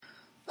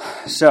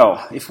So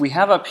if we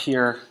have up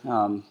here,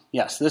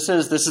 yes, this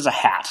is a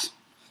hat.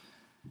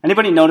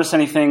 Anybody notice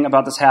anything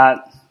about this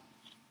hat?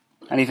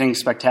 Anything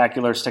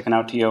spectacular sticking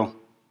out to you?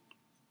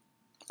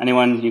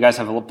 Anyone? You guys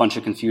have a bunch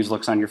of confused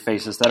looks on your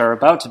faces that are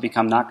about to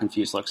become not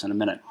confused looks in a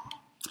minute.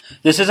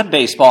 This is a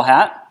baseball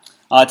hat.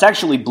 It's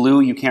actually blue.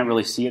 You can't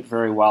really see it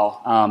very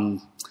well,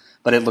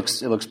 but it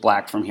looks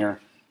black from here.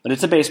 But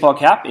it's a baseball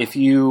cap. If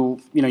you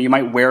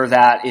might wear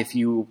that if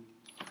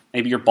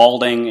maybe you're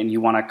balding and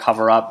you want to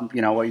cover up,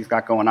 what you've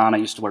got going on. I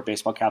used to wear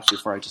baseball caps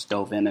before I just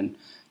dove in and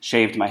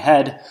shaved my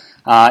head.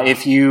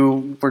 If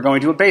you were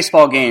going to a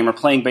baseball game or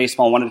playing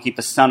baseball and wanted to keep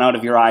the sun out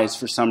of your eyes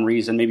for some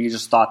reason, maybe you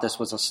just thought this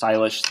was a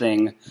stylish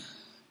thing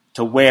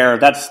to wear,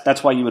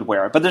 that's why you would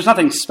wear it. But there's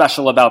nothing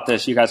special about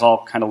this. You guys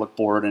all kind of look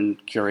bored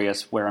and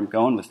curious where I'm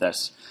going with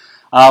this.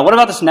 What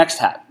about this next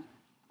hat?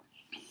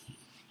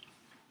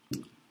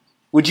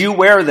 Would you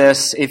wear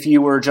this if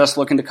you were just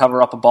looking to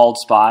cover up a bald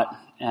spot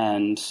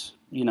and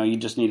you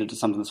just needed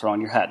something to throw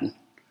on your head?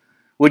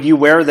 Would you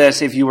wear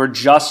this if you were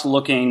just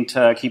looking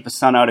to keep the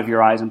sun out of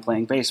your eyes and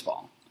playing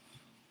baseball?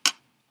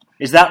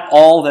 Is that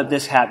all that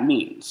this hat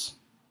means?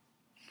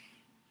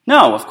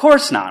 No, of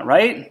course not,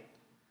 right?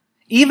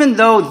 Even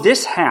though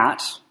this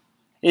hat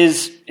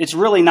it's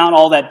really not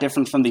all that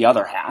different from the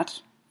other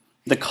hat.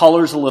 The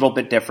color's a little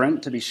bit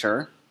different, to be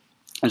sure.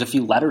 There's a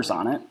few letters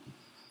on it.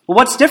 But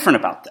what's different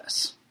about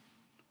this?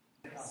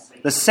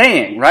 The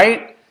saying,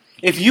 right?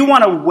 If you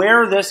want to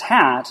wear this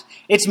hat,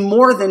 it's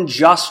more than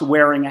just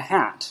wearing a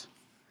hat.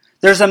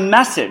 There's a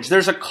message,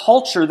 there's a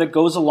culture that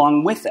goes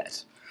along with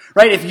it,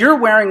 right? If you're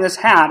wearing this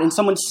hat and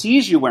someone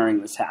sees you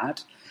wearing this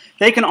hat,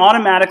 they can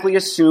automatically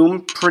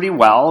assume pretty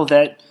well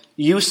that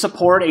you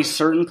support a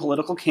certain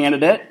political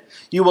candidate,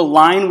 you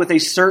align with a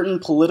certain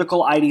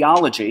political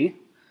ideology,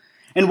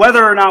 and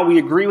whether or not we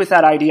agree with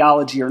that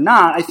ideology or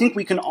not, I think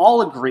we can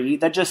all agree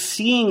that just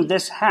seeing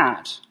this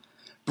hat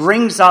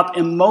brings up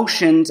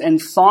emotions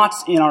and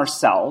thoughts in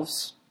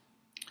ourselves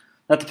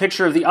that the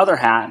picture of the other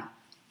hat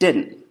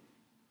didn't.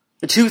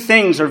 The two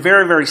things are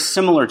very, very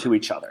similar to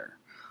each other.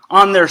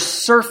 On their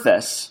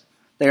surface,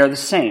 they are the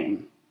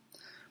same.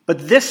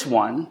 But this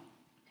one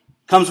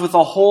comes with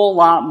a whole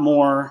lot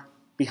more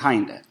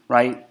behind it,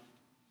 right?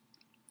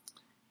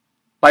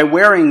 By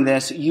wearing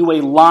this, you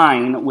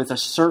align with a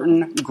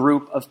certain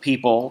group of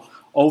people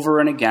over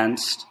and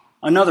against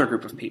another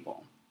group of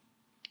people.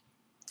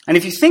 And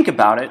if you think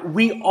about it,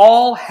 we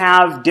all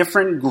have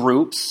different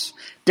groups,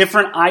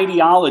 different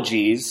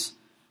ideologies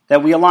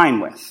that we align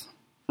with,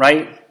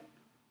 right?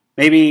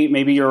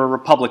 Maybe you're a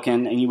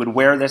Republican and you would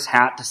wear this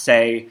hat to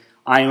say,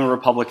 I am a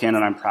Republican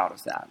and I'm proud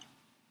of that.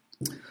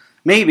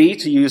 Maybe,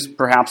 to use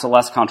perhaps a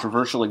less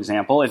controversial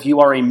example, if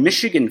you are a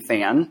Michigan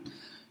fan,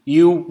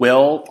 you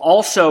will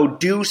also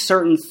do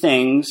certain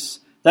things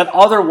that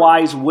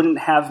otherwise wouldn't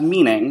have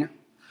meaning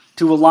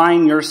to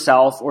align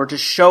yourself or to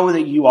show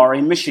that you are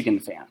a Michigan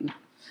fan.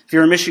 If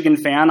you're a Michigan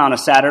fan on a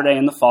Saturday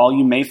in the fall,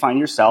 you may find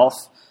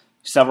yourself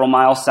several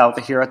miles south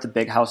of here at the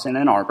Big House in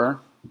Ann Arbor.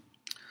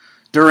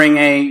 During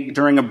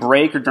a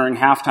break or during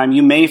halftime,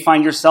 you may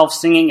find yourself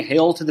singing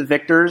Hail to the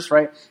Victors,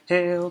 right?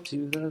 Hail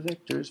to the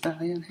Victors,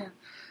 valiant hand.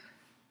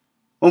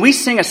 When we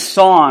sing a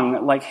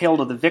song like Hail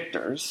to the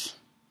Victors,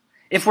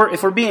 if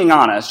we're being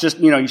honest, just,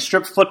 you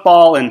strip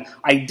football and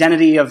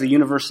identity of the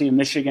University of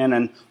Michigan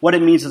and what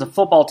it means as a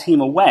football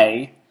team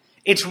away,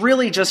 it's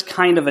really just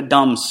kind of a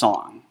dumb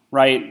song,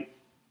 right?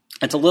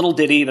 It's a little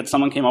ditty that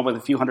someone came up with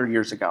a few hundred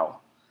years ago.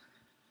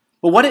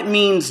 But what it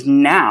means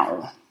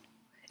now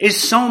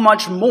is so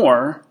much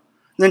more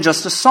than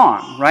just a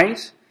song,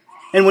 right?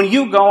 And when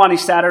you go on a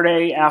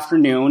Saturday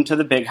afternoon to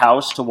the Big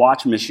House to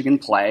watch Michigan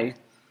play,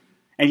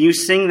 and you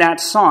sing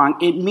that song,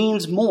 it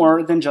means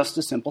more than just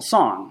a simple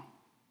song.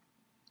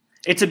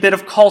 It's a bit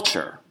of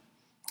culture.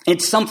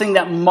 It's something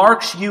that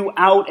marks you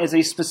out as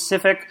a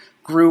specific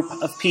group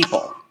of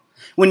people.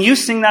 When you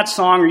sing that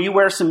song or you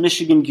wear some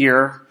Michigan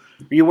gear,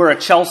 or you wear a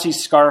Chelsea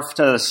scarf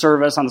to the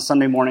service on the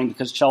Sunday morning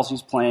because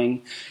Chelsea's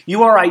playing,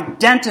 you are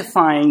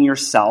identifying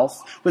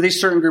yourself with a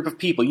certain group of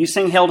people. You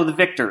sing Hail to the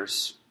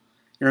Victors,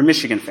 you're a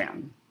Michigan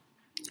fan.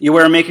 You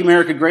wear a Make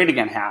America Great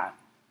Again hat.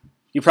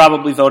 You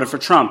probably voted for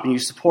Trump and you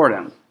support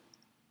him.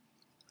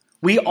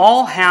 We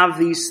all have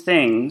these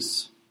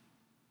things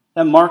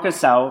that mark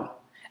us out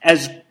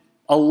as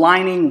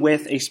aligning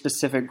with a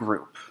specific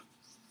group.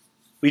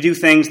 We do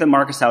things that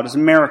mark us out as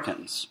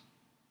Americans.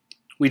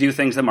 We do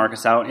things that mark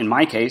us out, in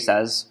my case,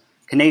 as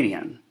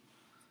Canadian.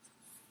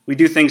 We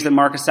do things that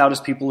mark us out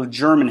as people of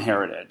German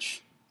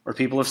heritage or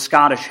people of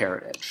Scottish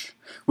heritage.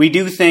 We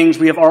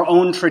have our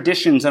own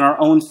traditions and our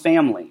own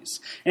families.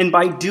 And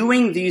by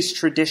doing these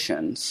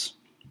traditions,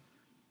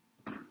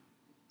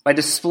 by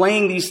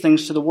displaying these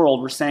things to the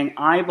world, we're saying,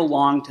 I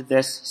belong to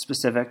this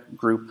specific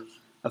group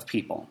of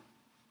people.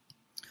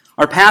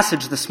 Our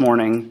passage this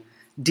morning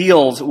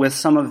deals with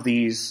some of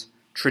these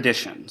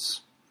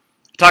traditions.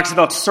 It talks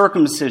about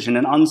circumcision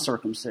and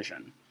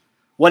uncircumcision.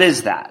 What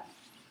is that?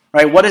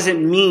 Right? What does it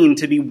mean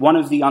to be one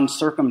of the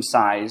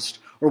uncircumcised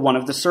or one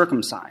of the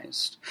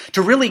circumcised?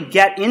 To really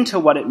get into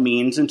what it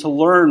means and to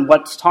learn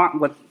what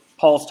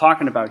Paul's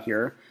talking about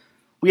here,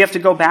 we have to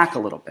go back a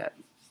little bit.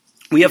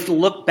 We have to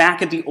look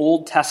back at the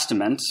Old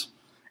Testament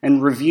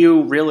and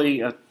review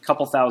really a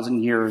couple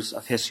thousand years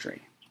of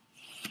history.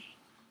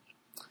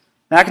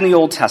 Back in the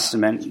Old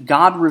Testament,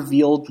 God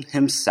revealed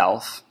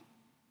himself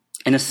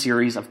in a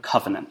series of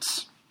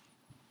covenants.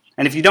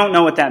 And if you don't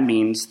know what that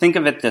means, think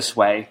of it this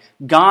way.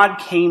 God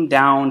came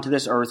down to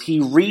this earth. He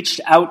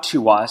reached out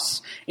to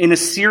us in a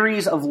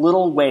series of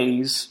little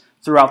ways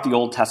throughout the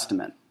Old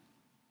Testament.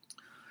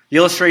 The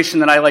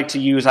illustration that I like to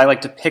use, I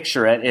like to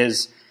picture it,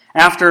 is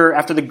after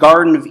the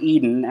Garden of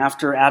Eden,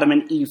 after Adam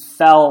and Eve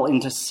fell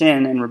into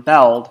sin and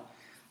rebelled,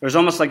 there was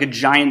almost like a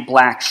giant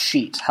black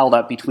sheet held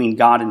up between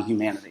God and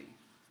humanity.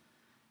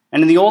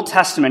 And in the Old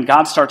Testament,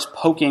 God starts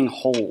poking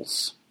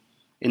holes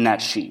in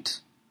that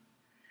sheet.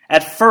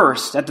 At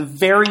first, at the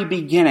very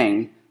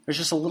beginning, there's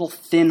just a little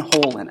thin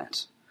hole in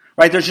it.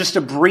 Right? There's just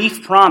a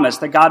brief promise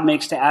that God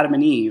makes to Adam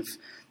and Eve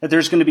that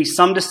there's going to be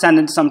some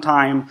descendant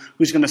sometime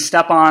who's going to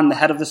step on the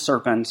head of the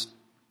serpent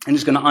and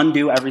is going to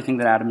undo everything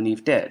that Adam and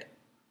Eve did.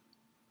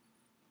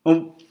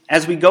 Well,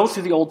 as we go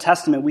through the Old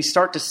Testament, we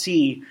start to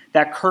see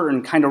that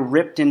curtain kind of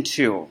ripped in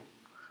two.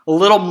 A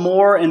little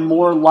more and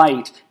more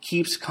light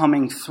keeps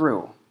coming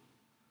through.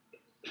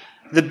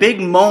 The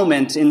big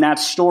moment in that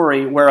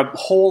story where a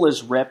hole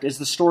is ripped is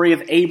the story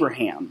of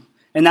Abraham.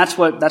 And that's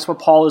what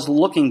Paul is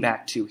looking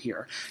back to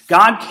here.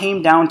 God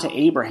came down to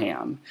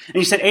Abraham, and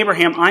he said,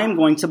 Abraham, I am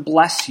going to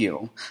bless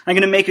you. I'm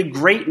going to make a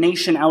great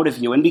nation out of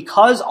you. And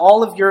because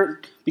of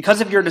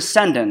your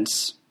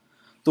descendants,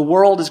 the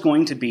world is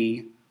going to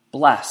be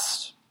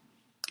blessed.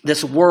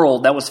 This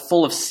world that was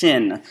full of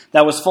sin,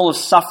 that was full of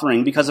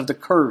suffering because of the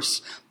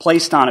curse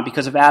placed on it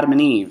because of Adam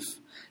and Eve.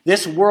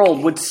 This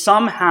world would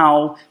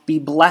somehow be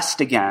blessed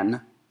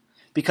again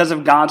because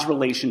of God's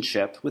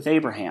relationship with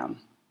Abraham.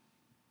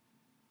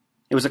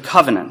 It was a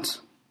covenant.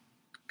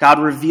 God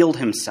revealed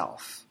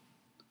himself.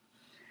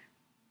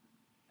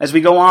 As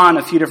we go on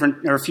a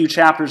few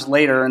chapters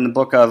later in the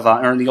book of,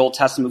 or in the Old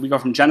Testament, we go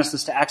from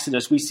Genesis to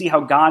Exodus, we see how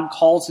God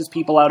calls his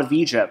people out of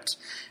Egypt,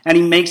 and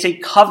he makes a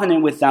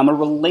covenant with them, a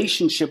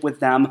relationship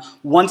with them,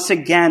 once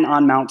again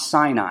on Mount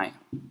Sinai.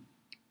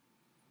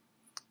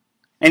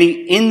 And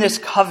in this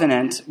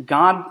covenant,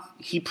 God,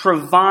 he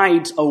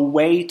provides a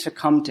way to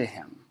come to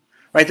him.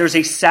 Right? There's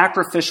a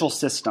sacrificial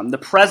system. The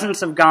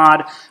presence of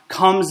God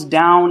comes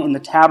down in the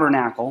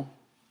tabernacle,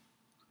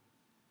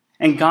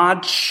 and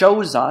God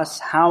shows us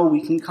how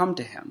we can come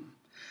to him.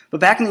 But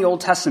back in the Old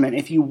Testament,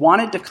 if you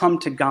wanted to come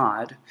to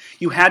God,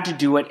 you had to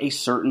do it a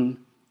certain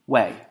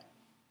way.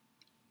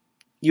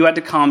 You had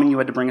to come and you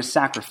had to bring a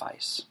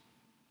sacrifice.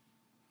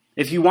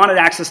 If you wanted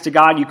access to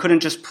God, you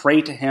couldn't just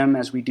pray to him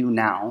as we do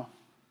now.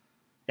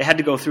 It had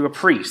to go through a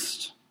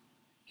priest.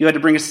 You had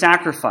to bring a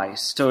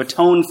sacrifice to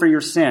atone for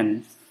your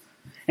sin.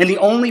 And the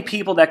only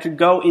people that could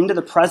go into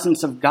the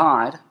presence of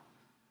God,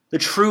 the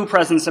true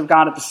presence of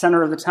God at the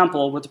center of the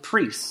temple, were the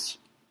priests,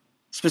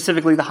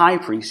 specifically the high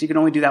priest. You could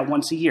only do that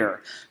once a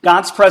year.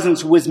 God's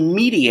presence was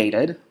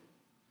mediated,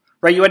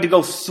 right? You had to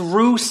go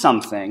through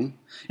something.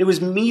 It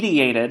was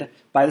mediated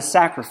by the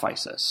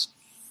sacrifices.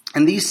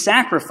 And these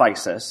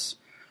sacrifices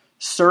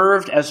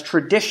served as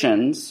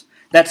traditions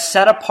that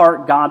set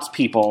apart God's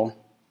people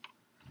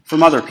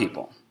from other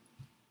people.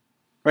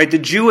 Right? The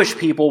Jewish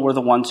people were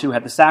the ones who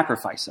had the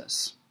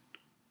sacrifices.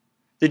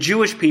 The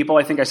Jewish people,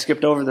 I think I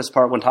skipped over this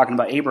part when talking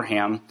about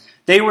Abraham,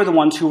 they were the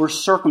ones who were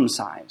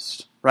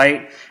circumcised,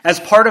 right? As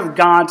part of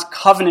God's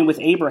covenant with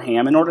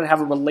Abraham, in order to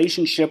have a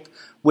relationship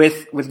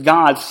with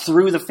God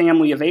through the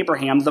family of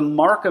Abraham, the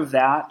mark of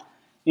that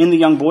in the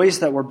young boys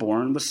that were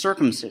born was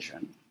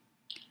circumcision.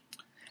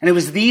 And it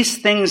was these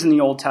things in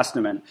the Old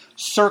Testament,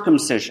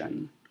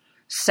 circumcision,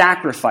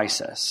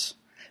 sacrifices,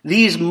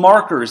 these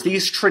markers,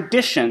 these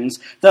traditions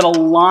that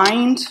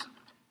aligned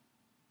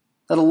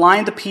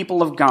the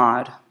people of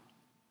God,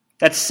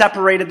 that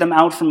separated them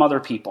out from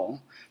other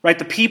people. Right?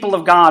 The people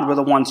of God were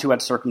the ones who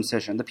had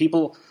circumcision. The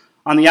people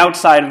on the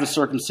outside of the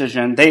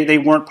circumcision, they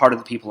weren't part of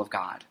the people of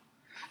God.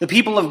 The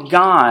people of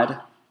God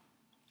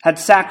had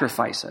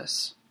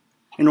sacrifices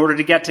in order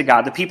to get to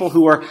God. The people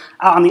who were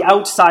on the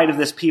outside of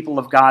this people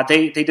of God,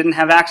 they didn't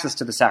have access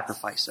to the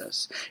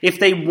sacrifices.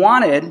 If they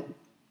wanted,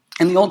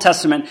 in the Old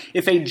Testament,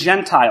 if a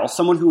Gentile,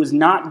 someone who was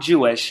not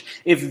Jewish,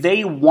 if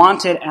they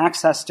wanted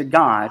access to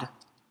God,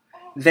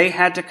 they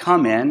had to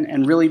come in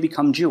and really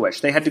become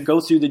Jewish. They had to go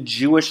through the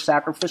Jewish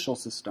sacrificial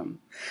system.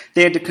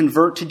 They had to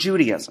convert to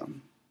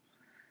Judaism.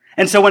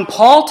 And so when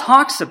Paul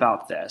talks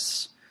about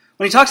this,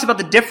 when he talks about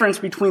the difference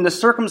between the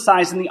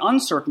circumcised and the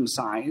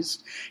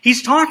uncircumcised,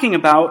 he's talking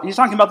about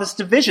this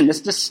division,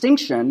 this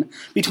distinction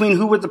between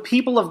who the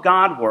people of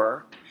God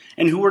were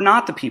and who were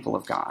not the people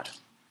of God.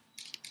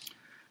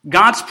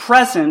 God's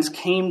presence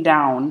came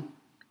down,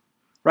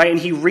 right, and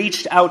he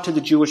reached out to the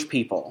Jewish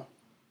people.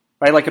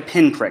 Right, like a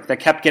pinprick that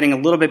kept getting a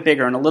little bit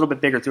bigger and a little bit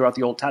bigger throughout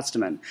the Old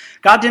Testament.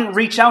 God didn't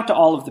reach out to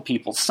all of the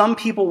people. Some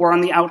people were on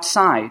the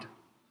outside.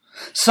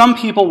 Some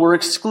people were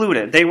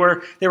excluded. They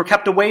were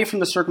kept away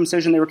from the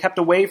circumcision. They were kept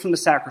away from the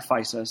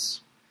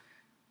sacrifices.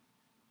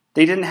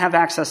 They didn't have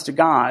access to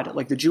God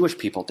like the Jewish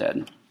people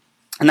did.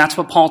 And that's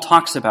what Paul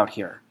talks about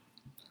here.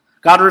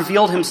 God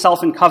revealed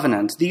himself in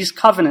covenants. These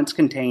covenants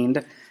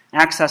contained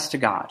access to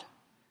God.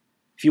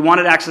 If you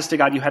wanted access to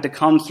God, you had to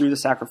come through the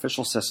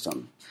sacrificial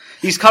system.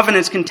 These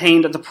covenants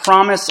contained the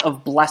promise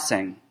of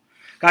blessing.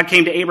 God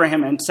came to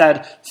Abraham and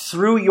said,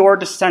 through your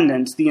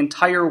descendants, the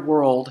entire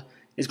world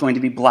is going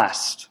to be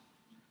blessed.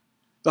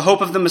 The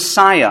hope of the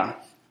Messiah,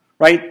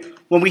 right?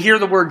 When we hear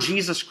the word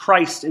Jesus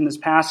Christ in this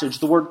passage,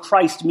 the word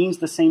Christ means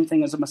the same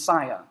thing as a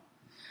Messiah.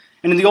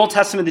 And in the Old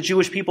Testament, the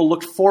Jewish people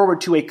looked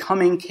forward to a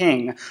coming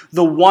king,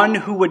 the one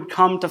who would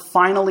come to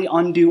finally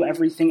undo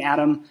everything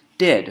Adam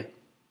did.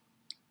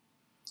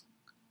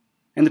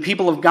 And the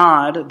people of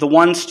God, the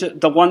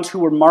ones who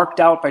were marked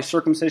out by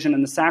circumcision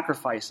and the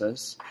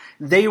sacrifices,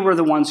 they were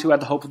the ones who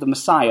had the hope of the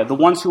Messiah. The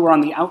ones who were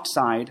on the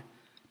outside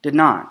did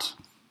not.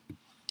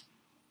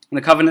 And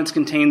the covenants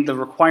contained the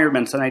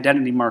requirements and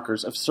identity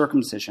markers of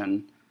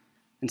circumcision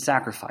and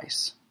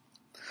sacrifice.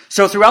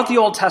 So throughout the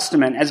Old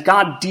Testament, as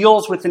God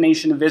deals with the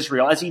nation of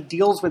Israel, as he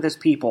deals with his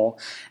people,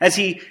 as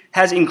he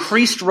has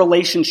increased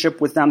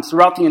relationship with them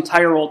throughout the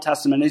entire Old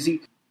Testament, as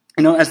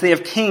they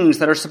have kings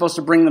that are supposed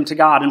to bring them to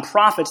God and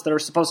prophets that are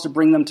supposed to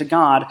bring them to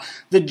God,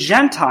 the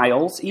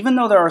Gentiles, even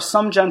though there are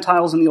some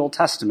Gentiles in the Old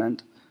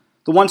Testament,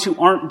 the ones who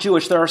aren't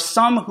Jewish, there are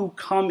some who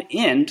come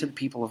in to the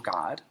people of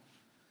God,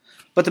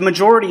 but the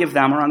majority of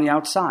them are on the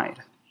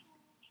outside.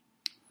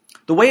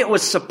 The way it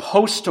was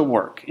supposed to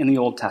work in the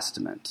Old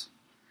Testament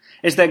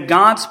is that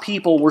God's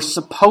people were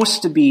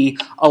supposed to be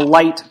a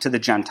light to the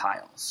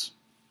Gentiles.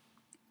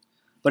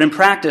 But in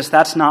practice,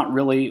 that's not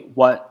really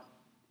what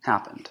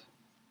happened.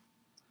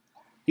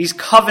 These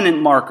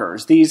covenant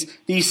markers, these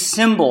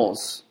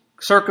symbols,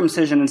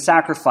 circumcision and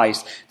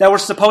sacrifice, that were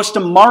supposed to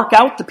mark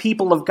out the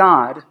people of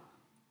God,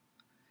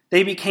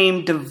 they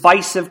became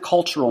divisive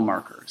cultural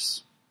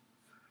markers.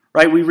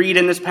 Right? We read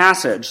in this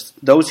passage,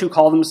 those who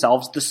call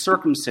themselves the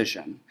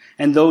circumcision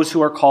and those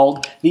who are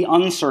called the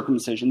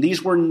uncircumcision.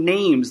 These were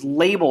names,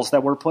 labels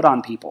that were put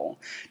on people.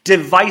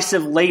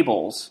 Divisive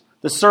labels.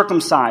 The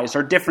circumcised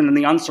are different than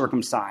the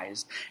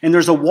uncircumcised. And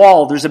there's a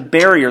wall, there's a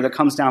barrier that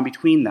comes down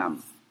between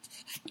them.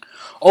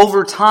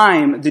 Over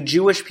time, the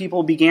Jewish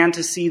people began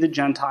to see the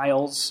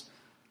Gentiles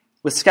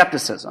with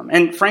skepticism,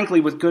 and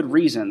frankly, with good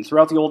reason.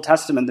 Throughout the Old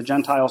Testament, the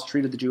Gentiles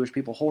treated the Jewish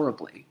people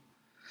horribly.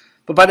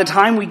 But by the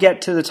time we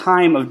get to the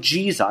time of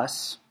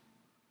Jesus,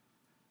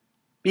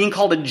 being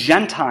called a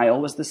Gentile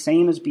was the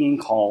same as being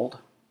called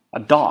a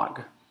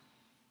dog.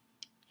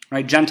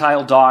 Right?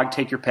 Gentile, dog,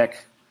 take your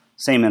pick,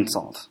 same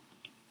insult.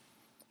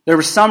 There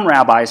were some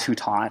rabbis who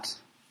taught,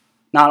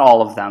 not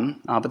all of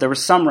them, but there were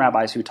some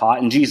rabbis who taught,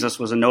 and Jesus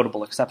was a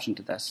notable exception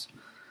to this.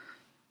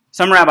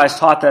 Some rabbis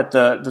taught that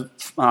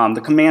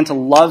the command to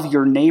love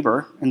your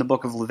neighbor in the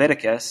book of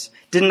Leviticus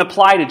didn't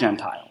apply to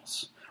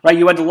Gentiles. Right?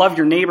 You had to love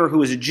your neighbor who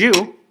was a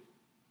Jew,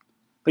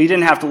 but you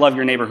didn't have to love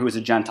your neighbor who was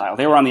a Gentile.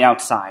 They were on the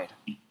outside.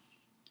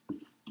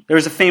 There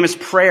was a famous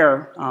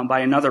prayer by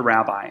another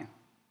rabbi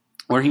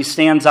where he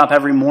stands up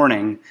every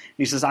morning and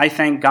he says, I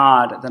thank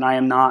God that I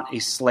am not a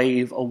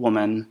slave, a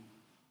woman,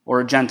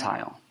 or a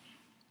Gentile.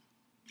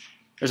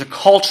 There's a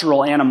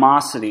cultural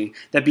animosity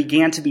that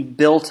began to be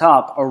built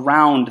up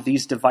around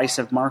these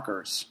divisive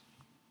markers.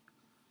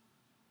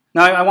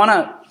 Now, I want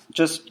to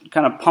just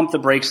kind of pump the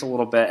brakes a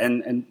little bit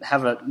and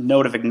have a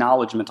note of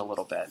acknowledgement a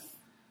little bit.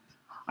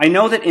 I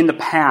know that in the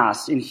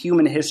past, in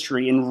human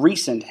history, in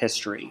recent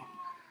history,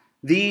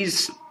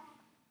 the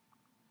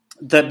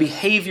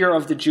behavior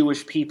of the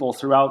Jewish people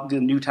throughout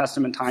the New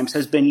Testament times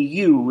has been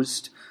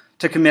used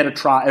to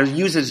commit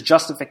used as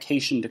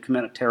justification to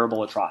commit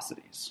terrible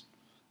atrocities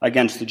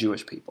against the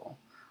Jewish people.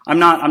 I'm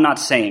not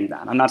saying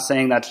that. I'm not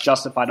saying that's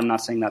justified. I'm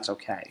not saying that's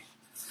okay.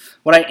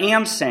 What I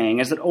am saying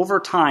is that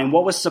over time,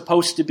 what was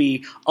supposed to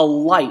be a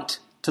light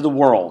to the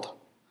world,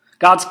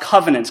 God's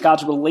covenants,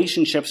 God's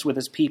relationships with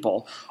his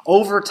people,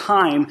 over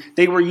time,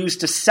 they were used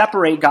to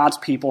separate God's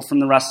people from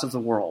the rest of the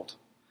world.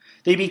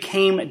 They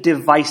became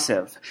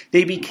divisive.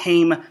 They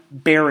became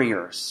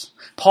barriers.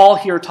 Paul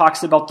here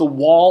talks about the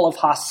wall of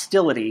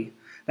hostility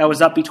that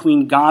was up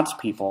between God's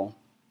people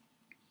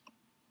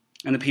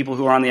and the people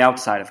who are on the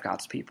outside of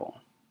God's people.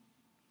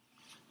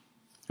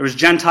 There was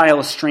Gentile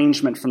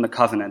estrangement from the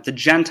covenant. The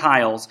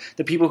Gentiles,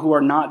 the people who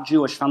are not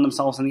Jewish, found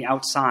themselves on the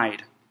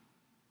outside.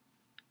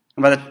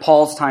 And by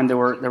Paul's time, there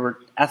were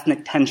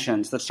ethnic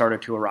tensions that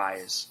started to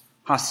arise,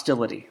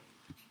 hostility.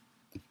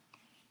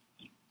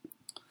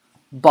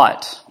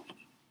 But,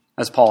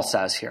 as Paul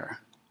says here,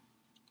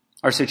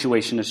 our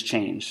situation has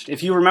changed.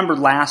 If you remember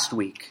last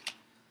week,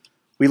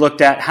 we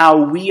looked at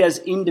how we as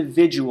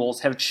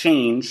individuals have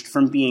changed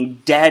from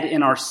being dead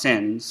in our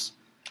sins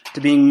to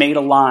being made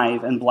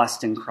alive and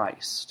blessed in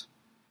Christ.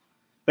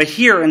 But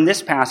here in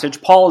this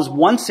passage, Paul is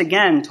once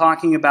again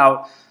talking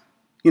about,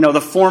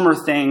 the former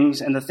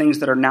things and the things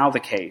that are now the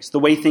case, the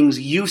way things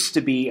used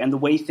to be and the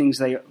way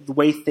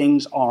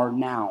things are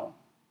now.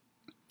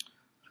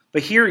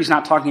 But here he's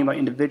not talking about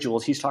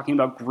individuals, he's talking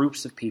about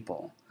groups of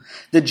people.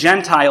 The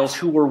Gentiles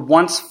who were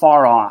once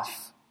far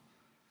off,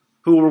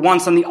 who were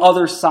once on the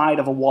other side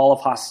of a wall of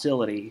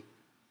hostility,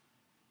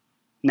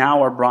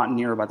 now are brought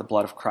near by the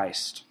blood of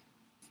Christ.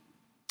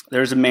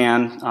 There's a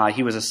man,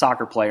 he was a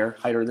soccer player.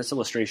 Heider, this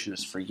illustration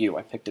is for you.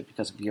 I picked it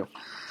because of you.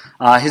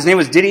 His name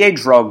was Didier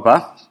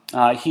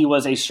Drogba. He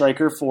was a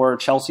striker for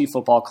Chelsea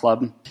Football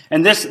Club.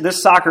 And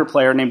this soccer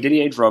player named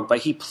Didier Drogba,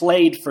 he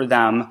played for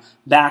them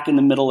back in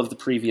the middle of the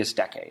previous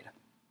decade.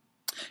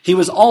 He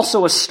was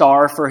also a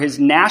star for his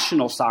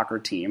national soccer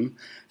team,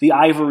 the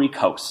Ivory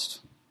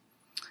Coast.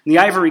 And the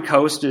Ivory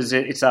Coast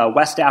it's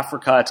West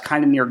Africa. It's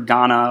kind of near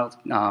Ghana.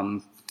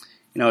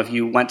 If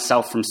you went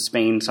south from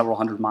Spain several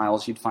hundred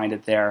miles, you'd find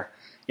it there.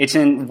 It's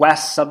in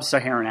West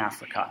Sub-Saharan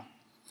Africa.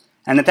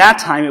 And at that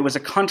time, it was a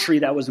country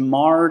that was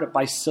marred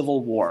by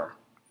civil war.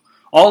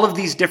 All of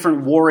these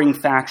different warring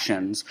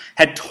factions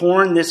had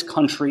torn this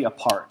country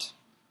apart.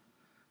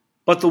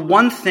 But the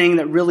one thing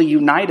that really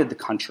united the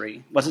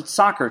country was its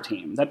soccer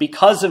team. That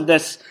because of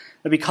this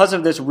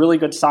really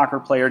good soccer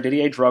player,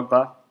 Didier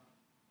Drogba,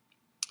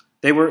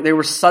 they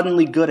were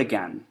suddenly good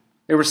again.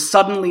 They were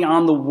suddenly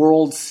on the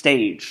world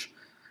stage.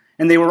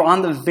 And they were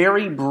on the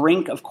very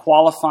brink of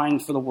qualifying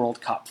for the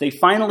World Cup. They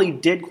finally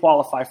did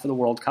qualify for the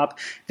World Cup.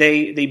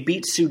 They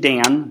beat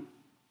Sudan.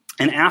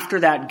 And after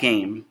that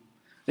game,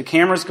 the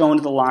cameras go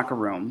into the locker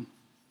room.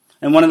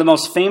 And one of the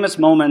most famous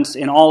moments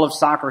in all of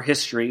soccer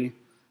history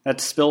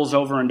that spills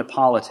over into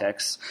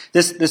politics,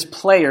 this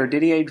player,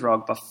 Didier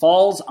Drogba,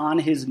 falls on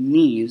his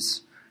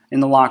knees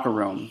in the locker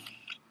room,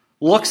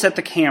 looks at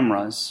the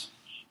cameras,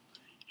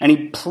 and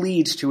he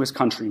pleads to his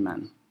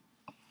countrymen.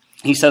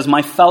 He says,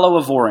 "My fellow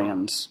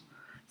Ivorians,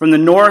 from the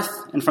north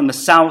and from the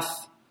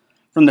south,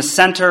 from the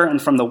center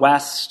and from the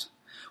west,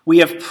 we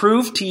have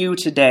proved to you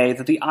today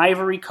that the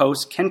Ivory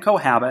Coast can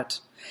cohabit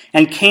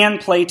and can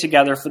play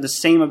together for the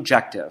same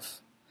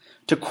objective,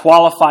 to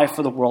qualify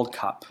for the World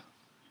Cup.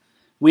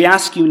 We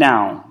ask you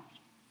now,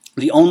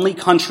 the only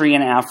country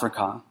in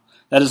Africa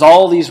that has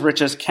all these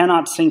riches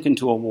cannot sink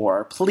into a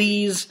war,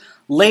 please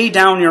lay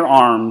down your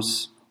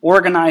arms,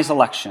 organize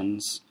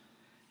elections,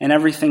 and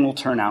everything will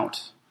turn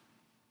out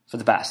for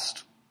the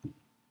best."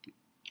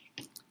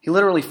 He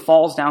literally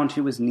falls down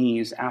to his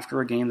knees after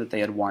a game that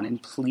they had won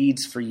and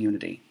pleads for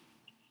unity.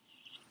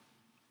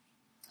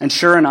 And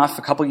sure enough,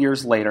 a couple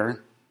years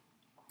later,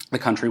 the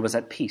country was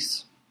at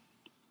peace.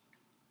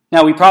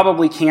 Now, we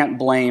probably can't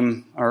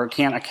blame or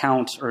can't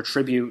account or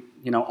attribute,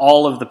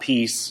 all of the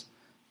peace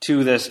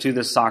to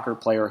this soccer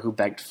player who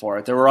begged for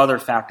it. There were other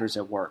factors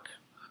at work.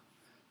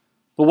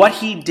 But what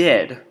he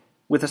did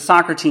with the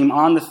soccer team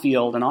on the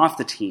field and off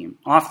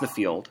the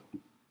field,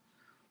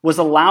 was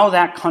allow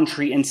that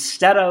country,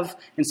 instead of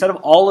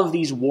all of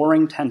these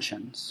warring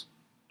tensions,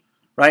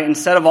 right?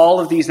 Instead of all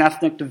of these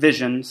ethnic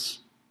divisions,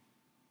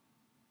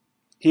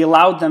 he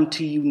allowed them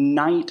to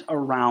unite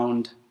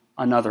around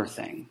another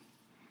thing.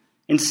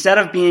 Instead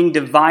of being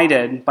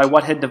divided by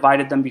what had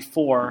divided them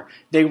before,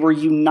 they were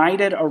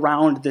united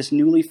around this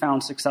newly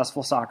found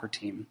successful soccer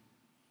team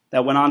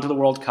that went on to the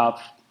World Cup,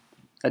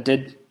 that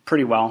did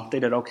pretty well. They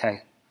did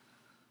okay.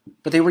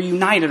 But they were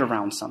united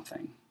around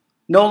something.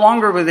 No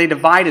longer were they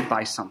divided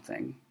by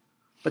something,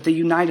 but they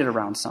united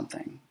around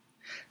something.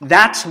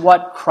 That's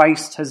what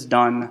Christ has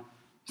done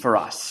for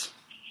us.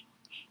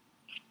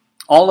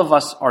 All of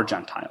us are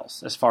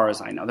Gentiles, as far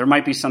as I know. There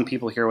might be some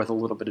people here with a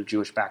little bit of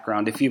Jewish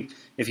background. If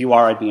you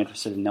are, I'd be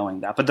interested in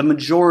knowing that. But the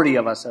majority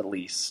of us, at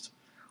least,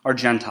 are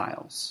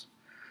Gentiles.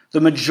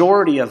 The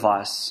majority of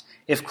us,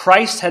 if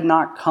Christ had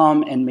not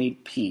come and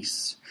made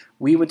peace,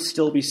 we would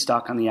still be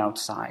stuck on the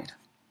outside.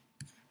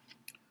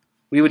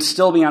 We would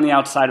still be on the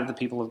outside of the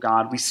people of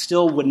God. We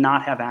still would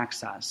not have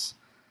access.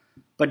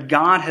 But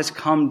God has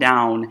come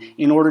down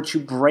in order to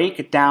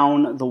break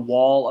down the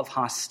wall of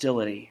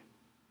hostility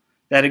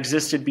that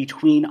existed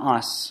between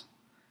us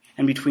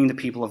and between the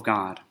people of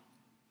God.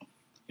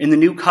 In the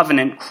new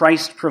covenant,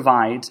 Christ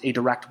provides a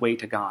direct way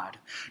to God.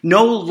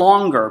 No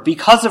longer,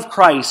 because of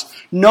Christ,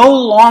 no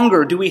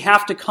longer do we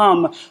have to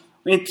come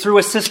through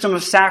a system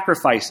of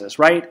sacrifices,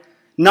 right?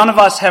 None of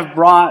us have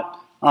brought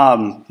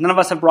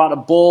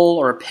a bull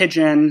or a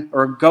pigeon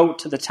or a goat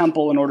to the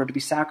temple in order to be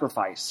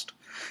sacrificed.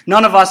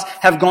 None of us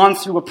have gone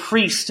through a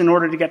priest in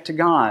order to get to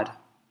God.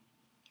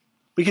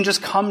 We can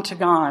just come to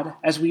God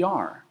as we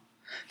are.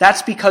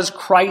 That's because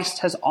Christ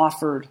has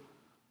offered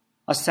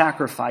a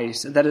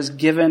sacrifice that has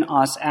given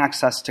us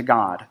access to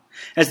God.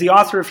 As the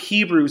author of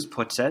Hebrews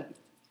puts it,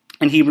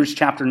 in Hebrews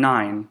chapter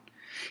 9,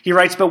 he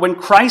writes, "But when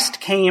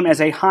Christ came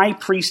as a high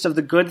priest of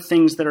the good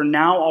things that are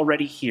now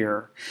already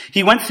here,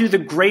 he went through the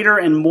greater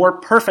and more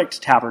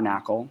perfect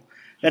tabernacle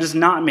that is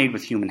not made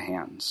with human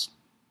hands.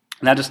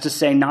 That is to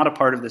say, not a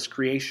part of this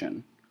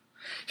creation.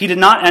 He did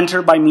not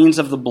enter by means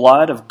of the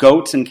blood of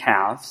goats and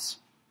calves,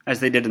 as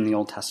they did in the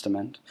Old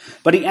Testament,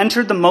 but he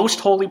entered the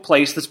most holy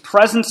place, this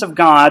presence of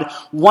God,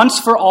 once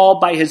for all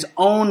by his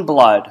own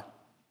blood,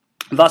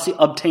 thus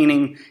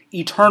obtaining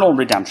eternal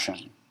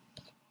redemption.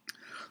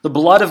 The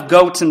blood of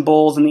goats and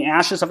bulls and the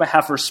ashes of a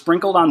heifer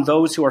sprinkled on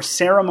those who are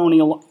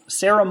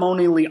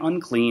ceremonially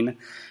unclean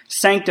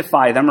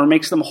sanctify them or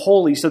makes them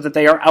holy so that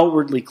they are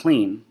outwardly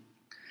clean.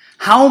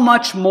 How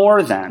much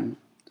more then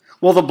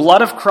Will the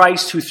blood of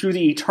Christ, who through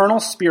the eternal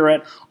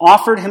Spirit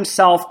offered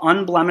himself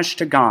unblemished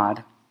to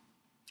God,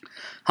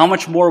 how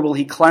much more will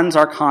he cleanse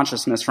our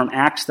consciousness from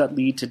acts that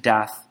lead to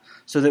death,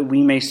 so that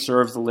we may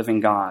serve the living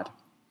God?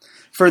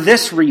 For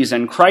this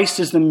reason, Christ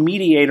is the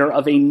mediator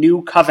of a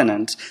new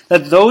covenant,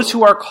 that those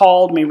who are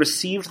called may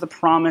receive the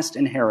promised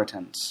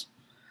inheritance,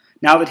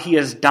 now that he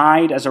has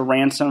died as a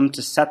ransom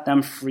to set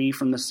them free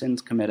from the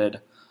sins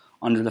committed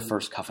under the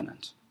first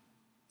covenant.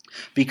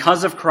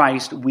 Because of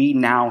Christ, we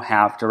now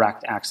have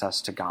direct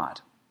access to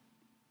God.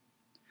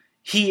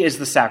 He is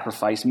the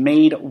sacrifice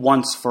made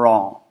once for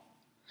all.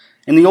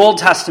 In the Old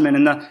Testament,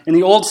 in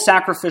the old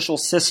sacrificial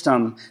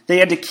system, they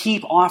had to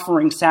keep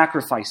offering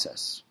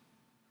sacrifices.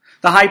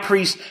 The high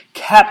priest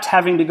kept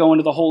having to go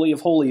into the Holy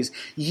of Holies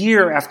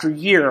year after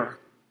year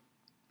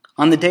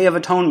on the Day of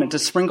Atonement to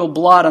sprinkle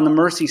blood on the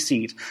mercy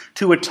seat,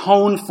 to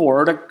atone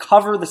for or to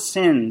cover the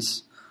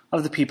sins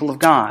of the people of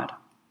God.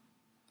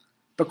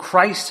 But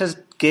Christ has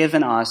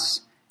given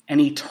us an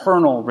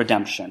eternal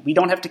redemption. We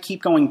don't have to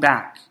keep going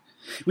back.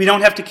 We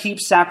don't have to keep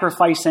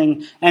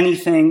sacrificing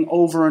anything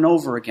over and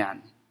over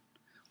again.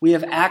 We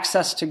have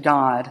access to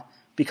God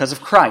because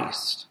of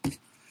Christ,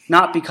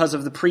 not because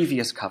of the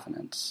previous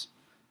covenants.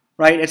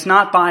 Right? It's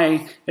not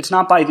by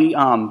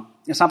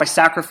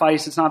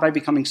sacrifice, it's not by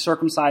becoming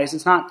circumcised,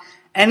 it's not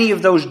any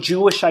of those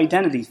Jewish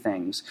identity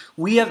things.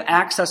 We have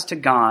access to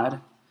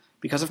God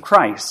because of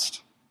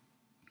Christ.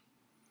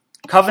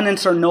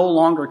 Covenants are no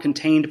longer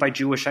contained by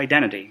Jewish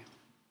identity,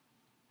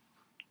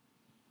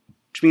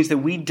 which means that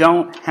we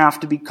don't have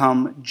to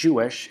become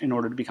Jewish in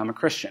order to become a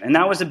Christian. And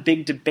that was a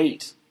big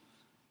debate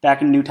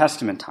back in New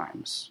Testament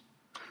times.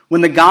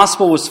 When the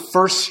gospel was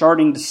first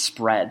starting to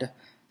spread,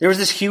 there was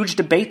this huge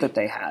debate that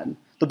they had.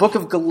 The book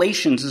of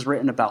Galatians is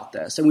written about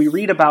this, and we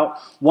read about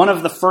one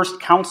of the first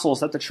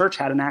councils that the church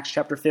had in Acts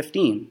chapter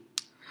 15.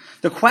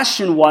 The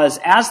question was,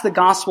 as the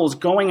gospel is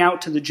going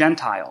out to the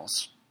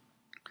Gentiles,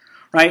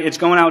 right? It's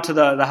going out to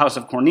the house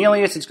of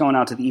Cornelius, it's going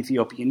out to the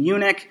Ethiopian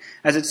eunuch.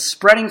 As it's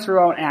spreading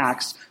throughout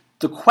Acts,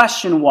 the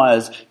question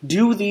was,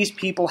 do these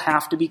people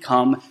have to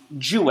become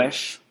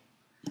Jewish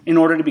in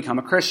order to become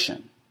a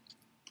Christian?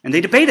 And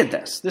they debated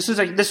this. This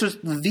was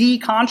the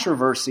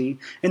controversy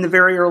in the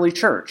very early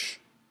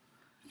church.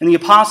 And the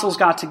apostles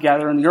got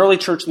together, and the early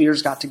church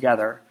leaders got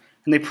together,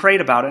 and they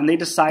prayed about it, and they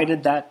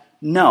decided that,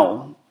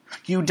 no,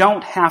 you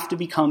don't have to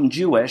become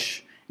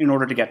Jewish in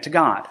order to get to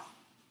God.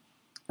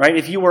 Right?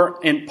 If you were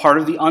part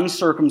of the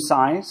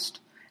uncircumcised,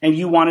 and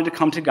you wanted to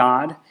come to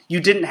God,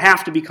 you didn't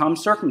have to become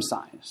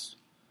circumcised.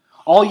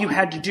 All you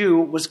had to do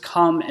was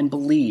come and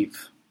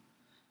believe.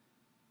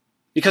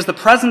 Because the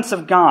presence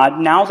of God,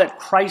 now that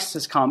Christ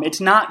has come, it's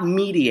not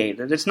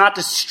mediated, it's not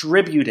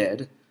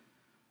distributed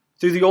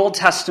through the Old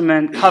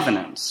Testament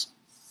covenants.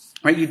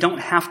 Right? You don't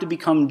have to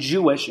become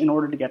Jewish in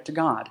order to get to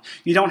God.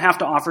 You don't have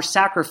to offer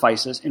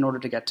sacrifices in order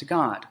to get to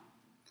God.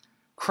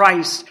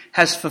 Christ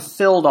has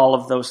fulfilled all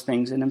of those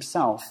things in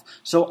himself.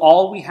 So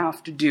all we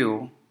have to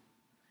do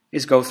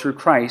is go through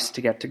Christ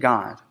to get to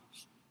God.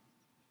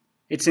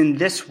 It's in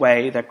this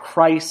way that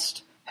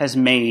Christ has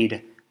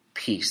made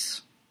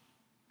peace.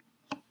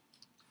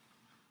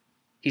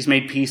 He's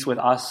made peace with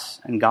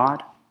us and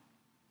God.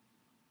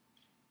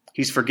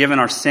 He's forgiven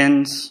our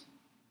sins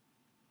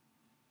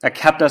that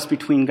kept us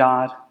between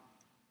God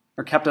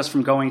or kept us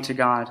from going to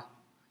God.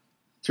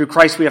 Through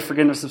Christ we have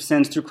forgiveness of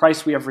sins. Through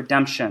Christ we have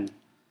redemption.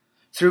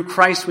 Through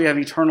Christ we have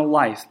eternal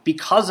life.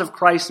 Because of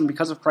Christ and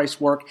because of Christ's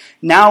work,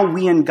 now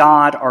we and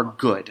God are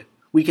good.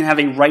 We can have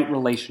a right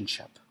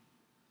relationship.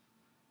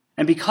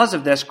 And because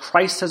of this,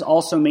 Christ has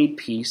also made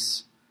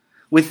peace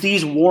with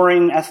these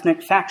warring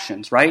ethnic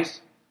factions,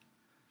 right?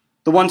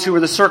 The ones who were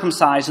the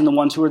circumcised and the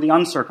ones who were the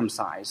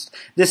uncircumcised.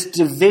 This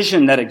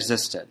division that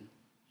existed,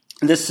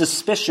 this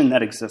suspicion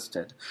that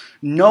existed,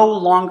 no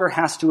longer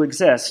has to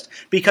exist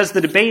because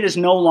the debate is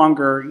no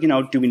longer,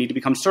 do we need to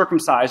become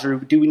circumcised or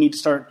do we need to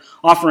start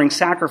offering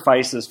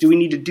sacrifices? Do we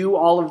need to do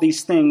all of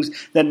these things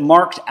that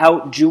marked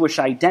out Jewish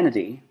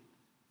identity?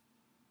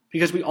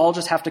 Because we all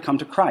just have to come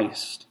to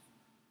Christ,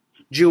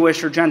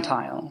 Jewish or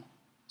Gentile,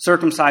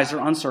 circumcised or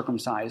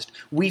uncircumcised.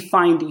 We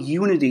find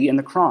unity in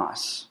the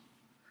cross.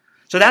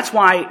 So that's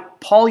why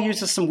Paul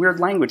uses some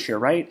weird language here,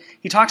 right?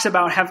 He talks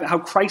about how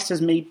Christ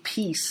has made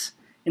peace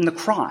in the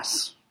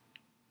cross.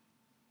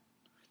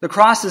 The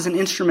cross is an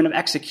instrument of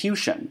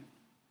execution.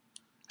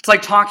 It's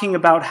like talking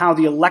about how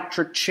the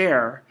electric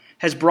chair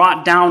has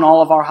brought down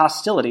all of our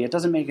hostility. It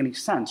doesn't make any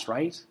sense,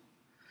 right?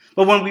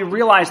 But when we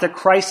realize that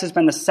Christ has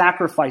been the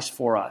sacrifice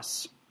for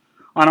us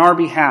on our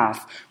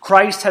behalf,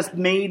 Christ has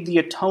made the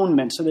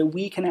atonement so that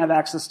we can have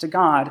access to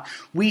God,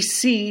 we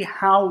see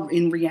how,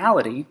 in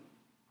reality,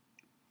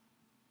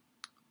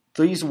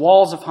 these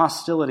walls of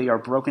hostility are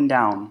broken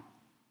down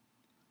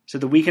so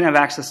that we can have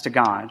access to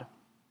God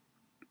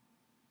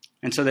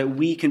and so that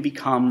we can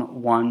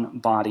become one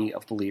body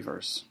of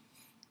believers.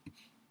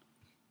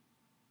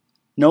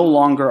 No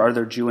longer are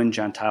there Jew and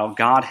Gentile.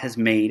 God has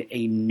made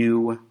a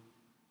new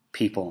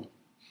people.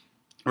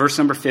 Verse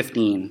number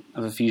 15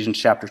 of Ephesians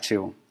chapter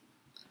 2.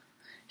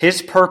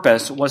 His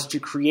purpose was to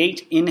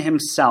create in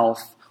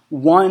himself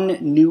one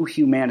new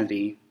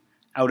humanity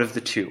out of the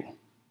two.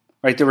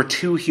 Right? There were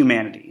two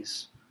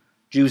humanities,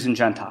 Jews and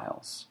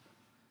Gentiles.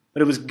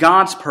 But it was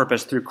God's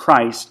purpose through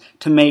Christ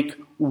to make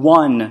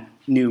one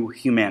new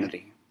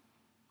humanity,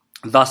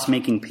 thus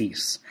making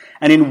peace.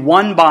 And in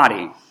one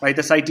body, right,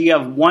 this idea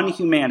of one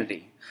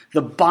humanity,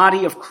 the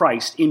body of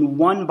Christ in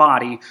one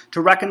body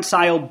to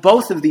reconcile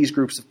both of these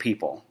groups of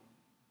people,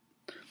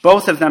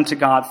 both of them to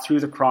God through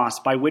the cross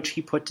by which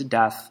he put to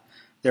death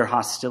their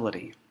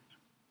hostility.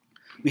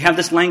 We have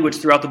this language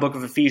throughout the book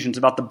of Ephesians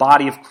about the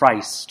body of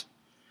Christ,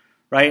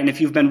 right? And if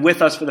you've been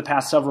with us for the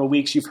past several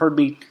weeks, you've heard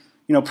me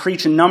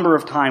preach a number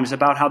of times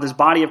about how this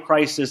body of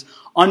Christ is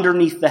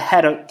underneath the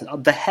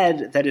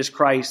head that is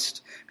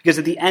Christ. Because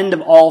at the end of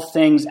all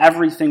things,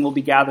 everything will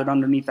be gathered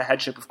underneath the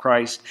headship of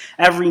Christ.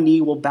 Every knee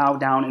will bow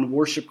down and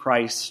worship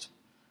Christ.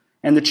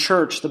 And the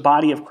church, the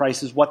body of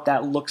Christ, is what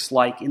that looks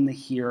like in the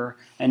here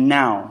and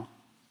now.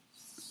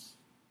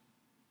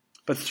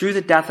 But through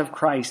the death of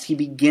Christ, he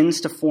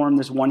begins to form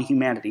this one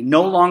humanity.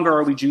 No longer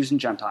are we Jews and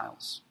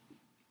Gentiles.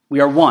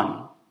 We are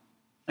one,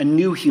 a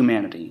new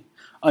humanity,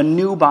 a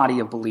new body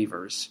of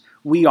believers.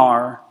 We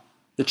are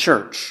the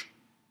church.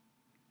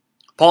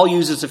 Paul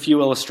uses a few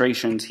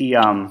illustrations. He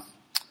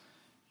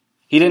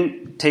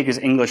didn't take his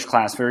English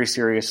class very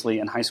seriously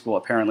in high school,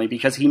 apparently,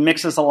 because he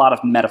mixes a lot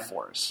of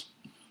metaphors.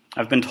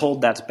 I've been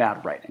told that's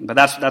bad writing, but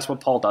that's what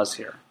Paul does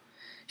here.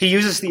 He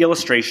uses the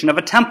illustration of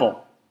a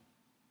temple,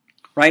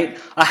 right?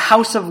 A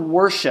house of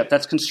worship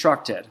that's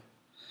constructed,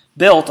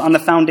 built on the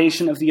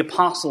foundation of the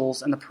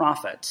apostles and the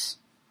prophets,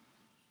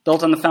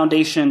 built on the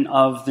foundation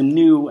of the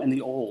new and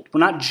the old.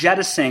 We're not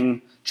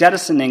jettisoning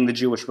the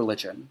Jewish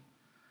religion.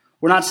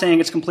 We're not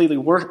saying it's completely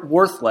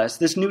worthless.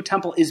 This new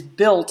temple is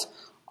built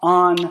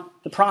on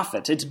the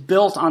prophets. It's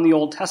built on the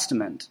Old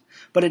Testament.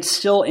 But it's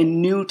still a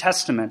New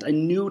Testament, a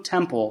new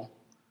temple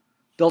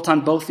built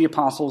on both the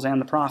apostles and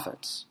the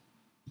prophets.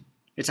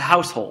 It's a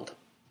household.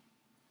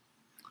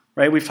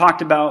 Right? We've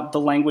talked about the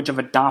language of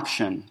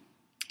adoption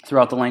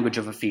throughout the language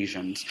of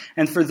Ephesians.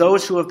 And for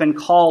those who have been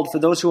called, for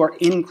those who are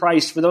in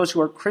Christ, for those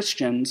who are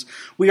Christians,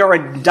 we are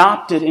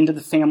adopted into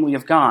the family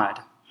of God.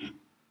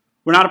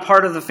 We're not a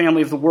part of the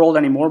family of the world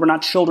anymore. We're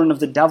not children of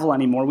the devil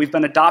anymore. We've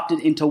been adopted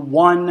into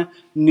one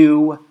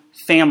new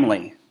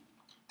family.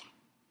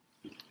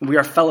 We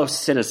are fellow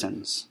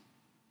citizens.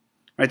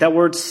 Right? That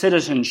word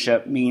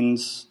citizenship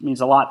means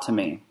a lot to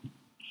me.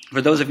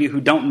 For those of you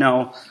who don't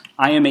know,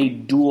 I am a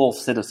dual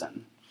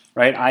citizen.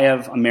 Right? I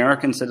have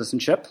American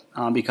citizenship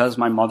because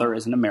my mother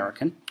is an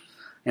American.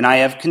 And I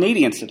have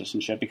Canadian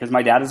citizenship because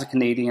my dad is a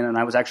Canadian and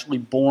I was actually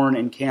born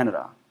in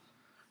Canada.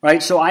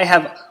 Right? So I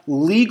have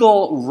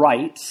legal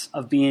rights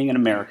of being an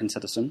American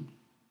citizen,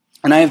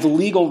 and I have the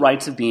legal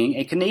rights of being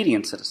a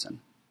Canadian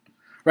citizen.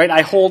 Right?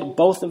 I hold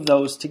both of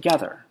those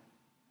together.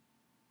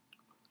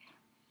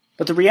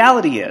 But the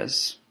reality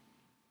is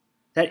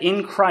that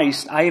in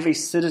Christ, I have a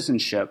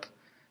citizenship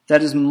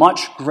that is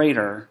much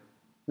greater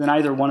than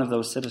either one of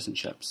those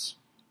citizenships.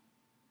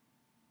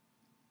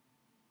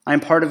 I am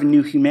part of a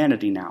new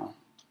humanity now.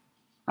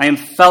 I am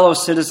fellow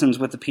citizens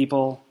with the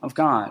people of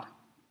God.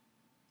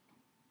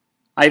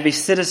 I have a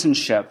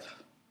citizenship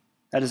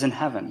that is in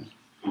heaven.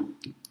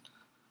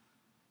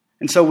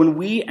 And so when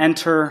we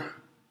enter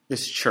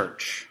this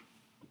church,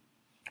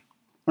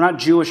 we're not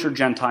Jewish or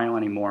Gentile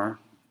anymore.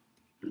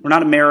 We're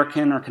not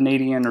American or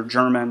Canadian or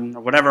German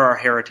or whatever our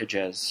heritage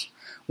is.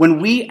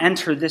 When we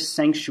enter this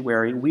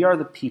sanctuary, we are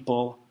the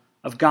people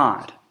of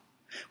God.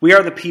 We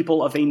are the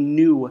people of a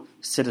new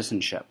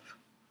citizenship.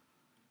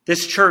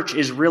 This church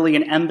is really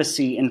an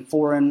embassy in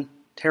foreign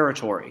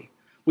territory.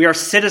 We are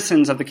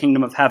citizens of the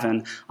kingdom of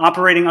heaven,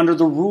 operating under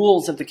the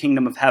rules of the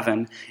kingdom of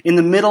heaven, in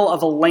the middle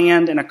of a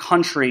land and a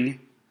country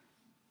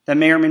that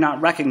may or may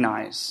not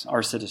recognize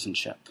our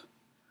citizenship.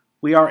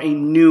 We are a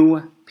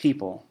new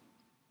people.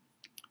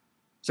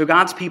 So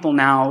God's people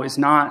now is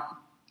not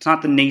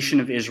the nation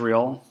of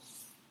Israel.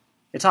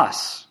 It's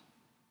us.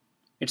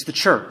 It's the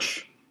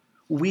church.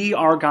 We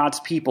are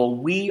God's people.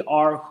 We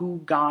are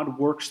who God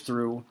works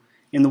through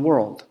in the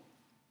world.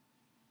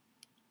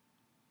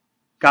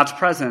 God's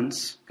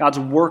presence, God's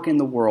work in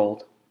the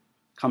world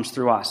comes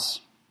through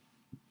us.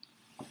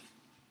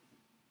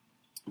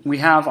 We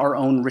have our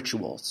own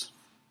rituals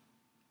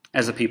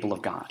as a people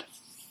of God.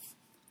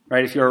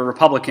 Right? If you're a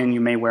Republican,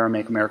 you may wear a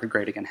Make America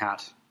Great Again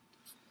hat.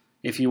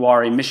 If you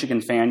are a Michigan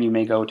fan, you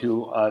may go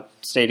to a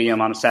stadium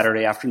on a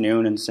Saturday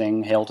afternoon and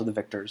sing Hail to the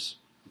Victors.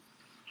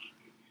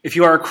 If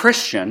you are a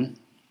Christian,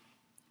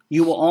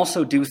 you will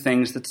also do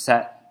things that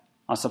set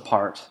us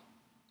apart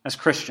as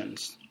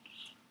Christians.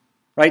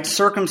 Right?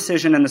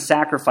 Circumcision and the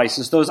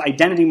sacrifices, those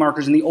identity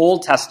markers in the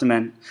Old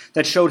Testament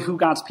that showed who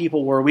God's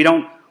people were, we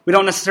don't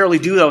necessarily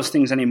do those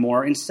things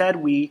anymore. Instead,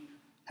 we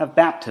have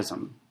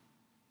baptism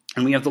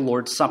and we have the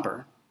Lord's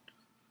Supper.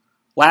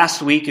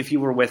 Last week, if you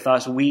were with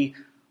us, we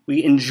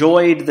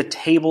enjoyed the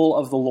table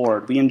of the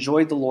Lord. We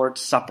enjoyed the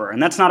Lord's Supper.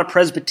 And that's not a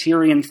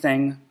Presbyterian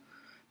thing.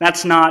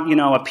 That's not,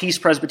 a Peace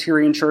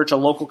Presbyterian Church, a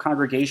local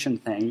congregation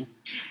thing.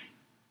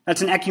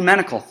 That's an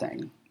ecumenical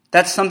thing.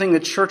 That's something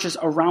that churches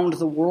around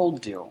the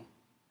world do.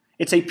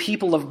 It's a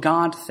people of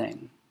God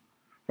thing,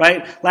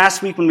 right?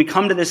 Last week when we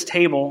come to this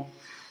table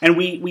and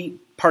we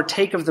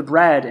partake of the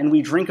bread and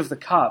we drink of the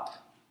cup,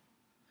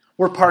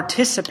 we're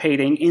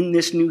participating in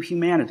this new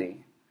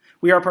humanity.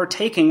 We are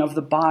partaking of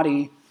the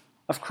body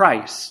of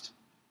Christ.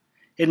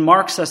 It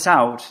marks us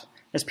out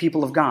as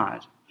people of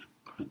God.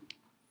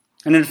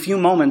 And in a few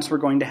moments, we're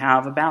going to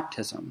have a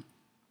baptism.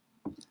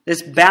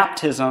 This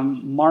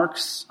baptism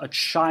marks a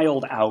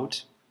child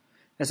out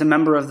as a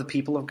member of the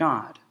people of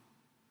God.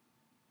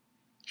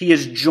 He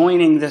is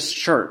joining this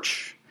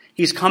church.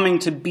 He's coming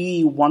to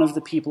be one of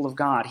the people of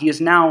God. He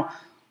is now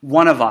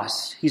one of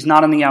us. He's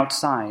not on the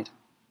outside.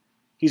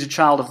 He's a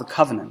child of the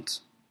covenant.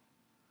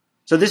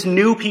 So this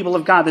new people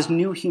of God, this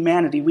new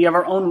humanity, we have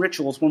our own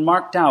rituals. We're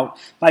marked out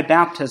by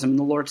baptism and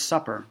the Lord's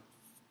Supper.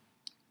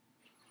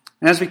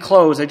 And as we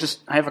close,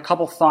 I have a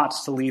couple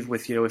thoughts to leave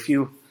with you. If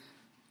you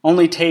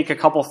only take a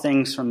couple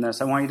things from this,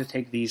 I want you to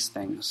take these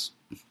things.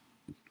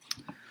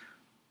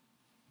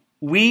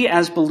 We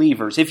as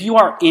believers, if you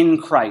are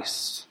in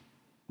Christ,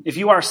 if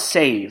you are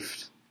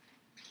saved,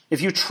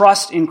 if you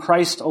trust in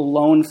Christ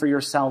alone for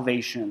your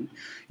salvation,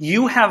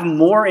 you have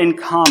more in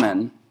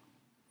common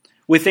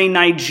with a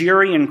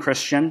Nigerian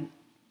Christian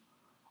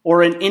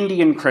or an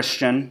Indian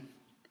Christian,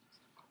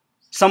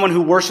 someone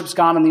who worships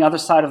God on the other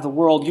side of the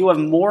world. You have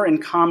more in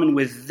common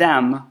with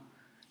them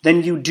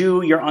than you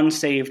do your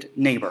unsaved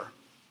neighbor.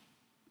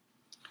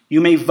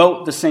 You may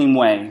vote the same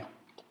way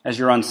as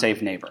your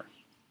unsaved neighbor.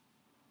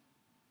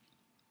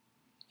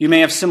 You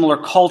may have similar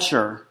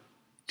culture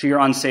to your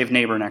unsaved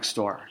neighbor next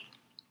door.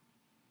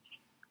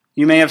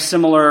 You may have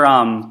similar,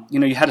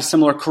 you had a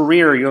similar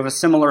career, you have a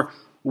similar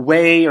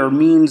way or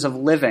means of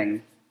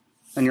living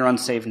than your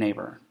unsaved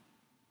neighbor.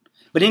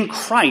 But in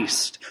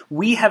Christ,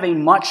 we have a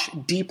much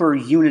deeper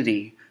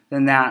unity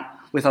than that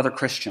with other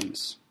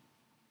Christians.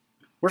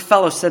 We're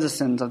fellow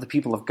citizens of the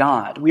people of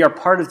God. We are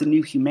part of the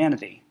new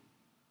humanity.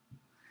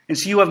 And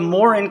so you have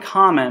more in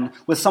common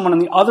with someone on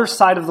the other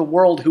side of the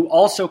world who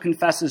also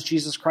confesses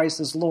Jesus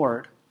Christ as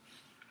Lord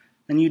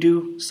than you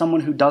do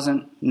someone who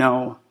doesn't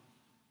know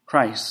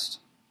Christ.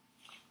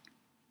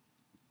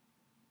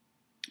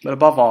 But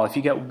above all, if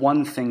you get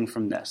one thing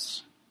from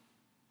this,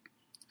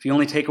 if you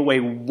only take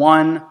away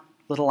one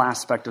little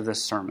aspect of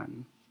this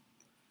sermon,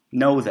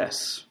 know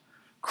this: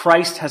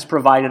 Christ has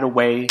provided a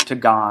way to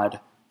God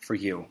for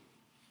you.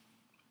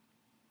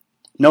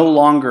 No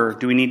longer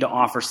do we need to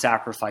offer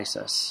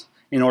sacrifices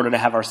in order to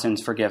have our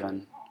sins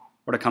forgiven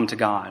or to come to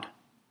God.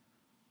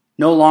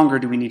 No longer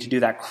do we need to do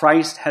that.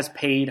 Christ has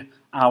paid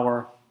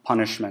our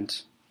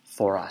punishment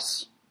for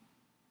us.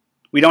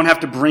 We don't have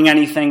to bring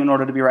anything in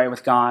order to be right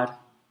with God.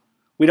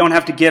 We don't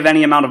have to give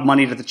any amount of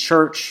money to the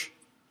church.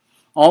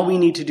 All we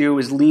need to do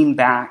is lean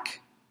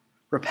back,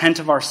 repent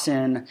of our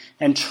sin,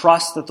 and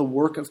trust that the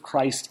work of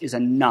Christ is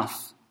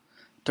enough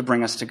to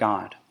bring us to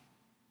God.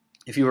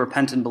 If you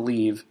repent and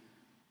believe,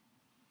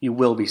 you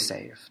will be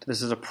saved.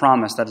 This is a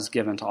promise that is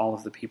given to all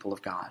of the people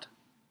of God.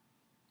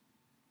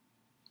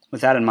 With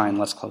that in mind,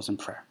 let's close in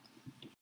prayer.